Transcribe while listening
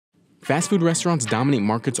Fast food restaurants dominate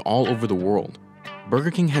markets all over the world.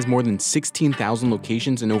 Burger King has more than 16,000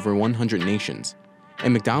 locations in over 100 nations,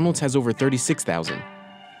 and McDonald's has over 36,000.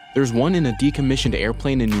 There's one in a decommissioned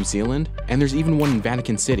airplane in New Zealand, and there's even one in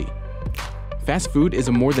Vatican City. Fast food is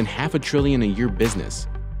a more than $500 billion a year business.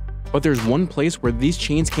 But there's one place where these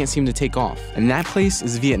chains can't seem to take off, and that place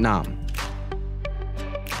is Vietnam.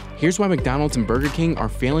 Here's why McDonald's and Burger King are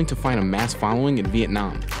failing to find a mass following in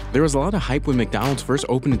Vietnam. There was a lot of hype when McDonald's first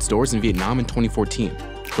opened its doors in Vietnam in 2014.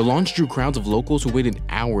 The launch drew crowds of locals who waited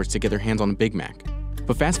hours to get their hands on a Big Mac.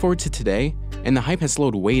 But fast forward to today, and the hype has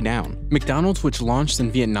slowed way down. McDonald's, which launched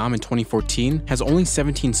in Vietnam in 2014, has only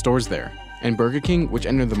 17 stores there, and Burger King, which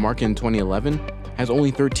entered the market in 2011, has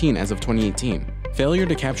only 13 as of 2018. Failure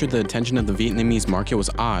to capture the attention of the Vietnamese market was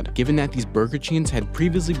odd, given that these burger chains had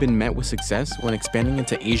previously been met with success when expanding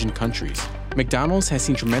into Asian countries. McDonald's has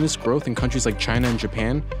seen tremendous growth in countries like China and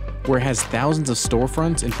Japan, where it has thousands of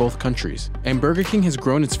storefronts in both countries. And Burger King has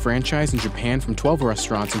grown its franchise in Japan from 12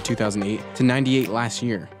 restaurants in 2008 to 98 last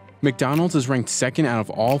year. McDonald's is ranked second out of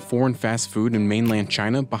all foreign fast food in mainland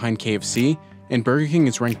China behind KFC, and Burger King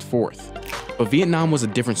is ranked fourth. But Vietnam was a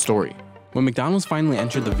different story. When McDonald's finally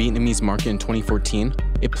entered the Vietnamese market in 2014,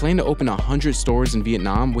 it planned to open 100 stores in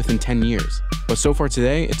Vietnam within 10 years. But so far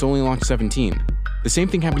today, it's only launched 17. The same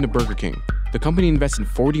thing happened to Burger King. The company invested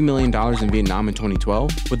 $40 million in Vietnam in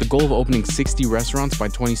 2012 with the goal of opening 60 restaurants by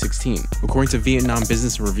 2016, according to Vietnam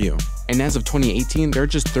Business Review. And as of 2018, there are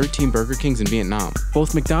just 13 Burger Kings in Vietnam.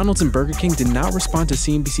 Both McDonald's and Burger King did not respond to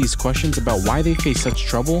CNBC's questions about why they face such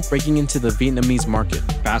trouble breaking into the Vietnamese market.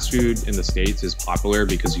 Fast food in the States is popular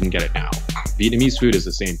because you can get it now. Vietnamese food is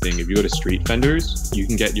the same thing. If you go to street vendors, you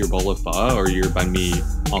can get your bowl of pho or your banh mi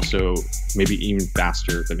also maybe even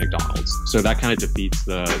faster than McDonald's. So that kind of defeats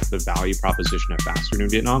the value proposition of fast food in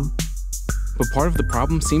Vietnam. But part of the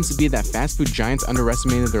problem seems to be that fast food giants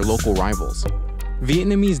underestimated their local rivals.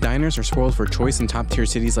 Vietnamese diners are spoiled for choice in top-tier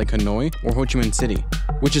cities like Hanoi or Ho Chi Minh City,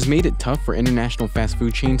 which has made it tough for international fast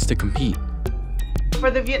food chains to compete.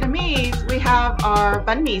 For the Vietnamese, we have our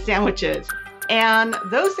banh mi sandwiches. And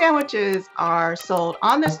those sandwiches are sold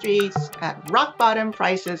on the streets at rock-bottom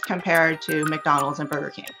prices compared to McDonald's and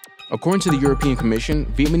Burger King. According to the European Commission,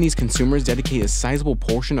 Vietnamese consumers dedicate a sizable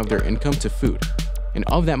portion of their income to food. And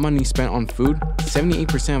of that money spent on food,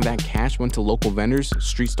 78% of that cash went to local vendors,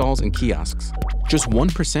 street stalls, and kiosks. Just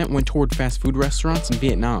 1% went toward fast food restaurants in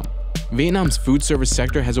Vietnam. Vietnam's food service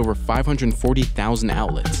sector has over 540,000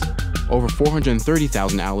 outlets. Over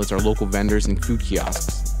 430,000 outlets are local vendors and food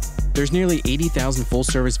kiosks. There's nearly 80,000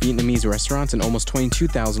 full-service Vietnamese restaurants and almost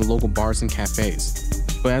 22,000 local bars and cafes.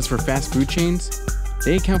 But as for fast food chains,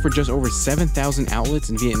 they account for just over 7,000 outlets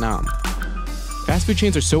in Vietnam. Fast food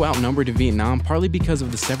chains are so outnumbered in Vietnam partly because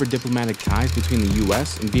of the severed diplomatic ties between the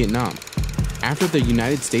US and Vietnam. After the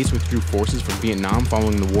United States withdrew forces from Vietnam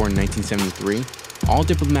following the war in 1973, all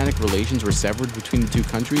diplomatic relations were severed between the two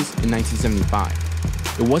countries in 1975.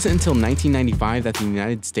 It wasn't until 1995 that the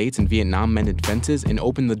United States and Vietnam mended fences and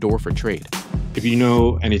opened the door for trade. If you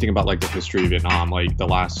know anything about the history of Vietnam, the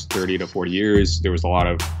last 30 to 40 years, there was a lot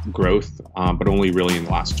of growth, but only really in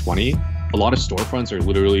the last 20. A lot of storefronts are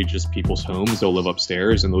literally just people's homes. They'll live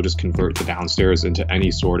upstairs and they'll just convert the downstairs into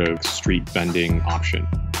any sort of street vending option.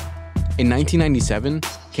 In 1997,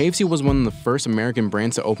 KFC was one of the first American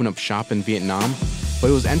brands to open up shop in Vietnam, but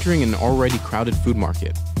it was entering an already crowded food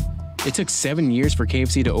market. It took 7 years for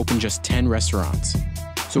KFC to open just 10 restaurants.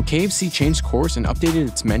 So KFC changed course and updated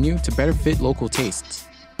its menu to better fit local tastes.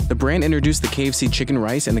 The brand introduced the KFC chicken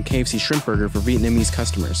rice and the KFC shrimp burger for Vietnamese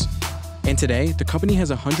customers. And today, the company has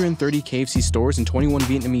 130 KFC stores in 21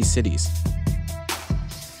 Vietnamese cities.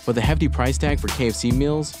 But the hefty price tag for KFC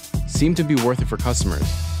meals seemed to be worth it for customers.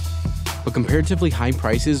 But comparatively high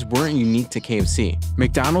prices weren't unique to KFC.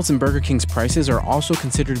 McDonald's and Burger King's prices are also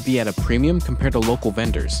considered to be at a premium compared to local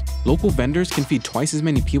vendors. Local vendors can feed twice as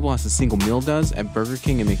many people as a single meal does at Burger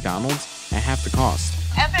King and McDonald's at half the cost.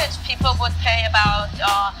 Average people would pay about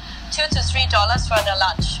 $2 to $3 for their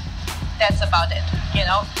lunch. That's about it,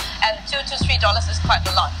 and $2 to $3 is quite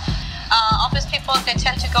a lot. Office people, they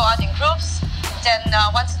tend to go out in groups. Then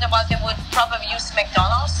once in a while, they would probably use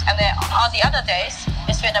McDonald's, and then all the other days,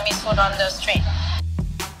 it's Vietnamese food on the street.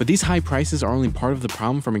 But these high prices are only part of the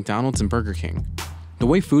problem for McDonald's and Burger King. The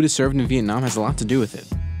way food is served in Vietnam has a lot to do with it.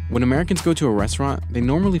 When Americans go to a restaurant, they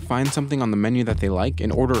normally find something on the menu that they like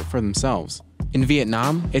and order it for themselves. In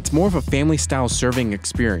Vietnam, it's more of a family-style serving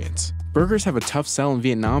experience. Burgers have a tough sell in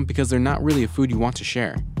Vietnam because they're not really a food you want to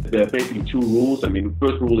share. There are basically two rules.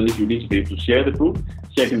 First rule is you need to be able to share the food.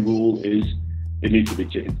 Second rule is it needs to be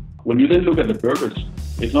chicken. When you then look at the burgers,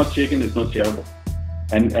 it's not chicken, it's not shareable.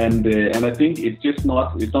 And I think it's just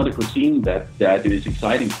not a cuisine that is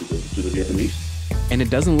exciting to the Vietnamese. And it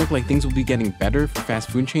doesn't look like things will be getting better for fast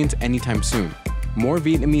food chains anytime soon. More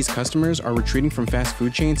Vietnamese customers are retreating from fast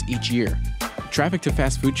food chains each year. Traffic to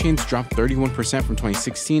fast food chains dropped 31% from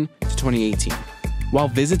 2016 to 2018, while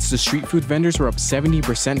visits to street food vendors were up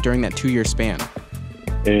 70% during that 2-year span.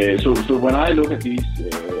 So when I look at these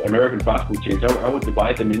American fast food chains, I would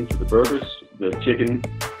divide them into the burgers, the chicken,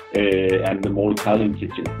 and the more Italian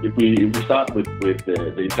kitchen. If we start with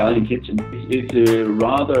the Italian kitchen, it's a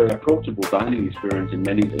rather approachable dining experience in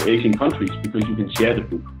many Asian countries because you can share the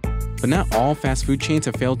food. But not all fast food chains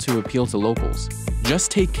have failed to appeal to locals. Just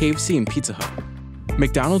take KFC and Pizza Hut.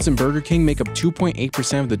 McDonald's and Burger King make up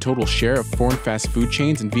 2.8% of the total share of foreign fast food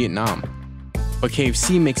chains in Vietnam. But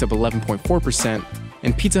KFC makes up 11.4%,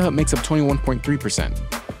 and Pizza Hut makes up 21.3%.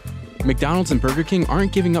 McDonald's and Burger King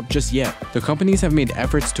aren't giving up just yet. The companies have made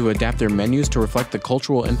efforts to adapt their menus to reflect the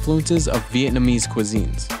cultural influences of Vietnamese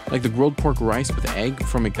cuisines, like the grilled pork rice with egg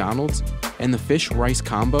from McDonald's and the fish-rice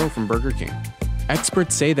combo from Burger King.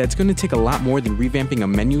 Experts say that it's going to take a lot more than revamping a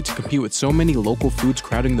menu to compete with so many local foods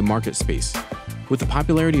crowding the market space. With the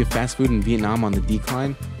popularity of fast food in Vietnam on the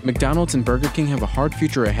decline, McDonald's and Burger King have a hard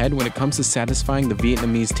future ahead when it comes to satisfying the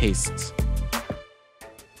Vietnamese tastes.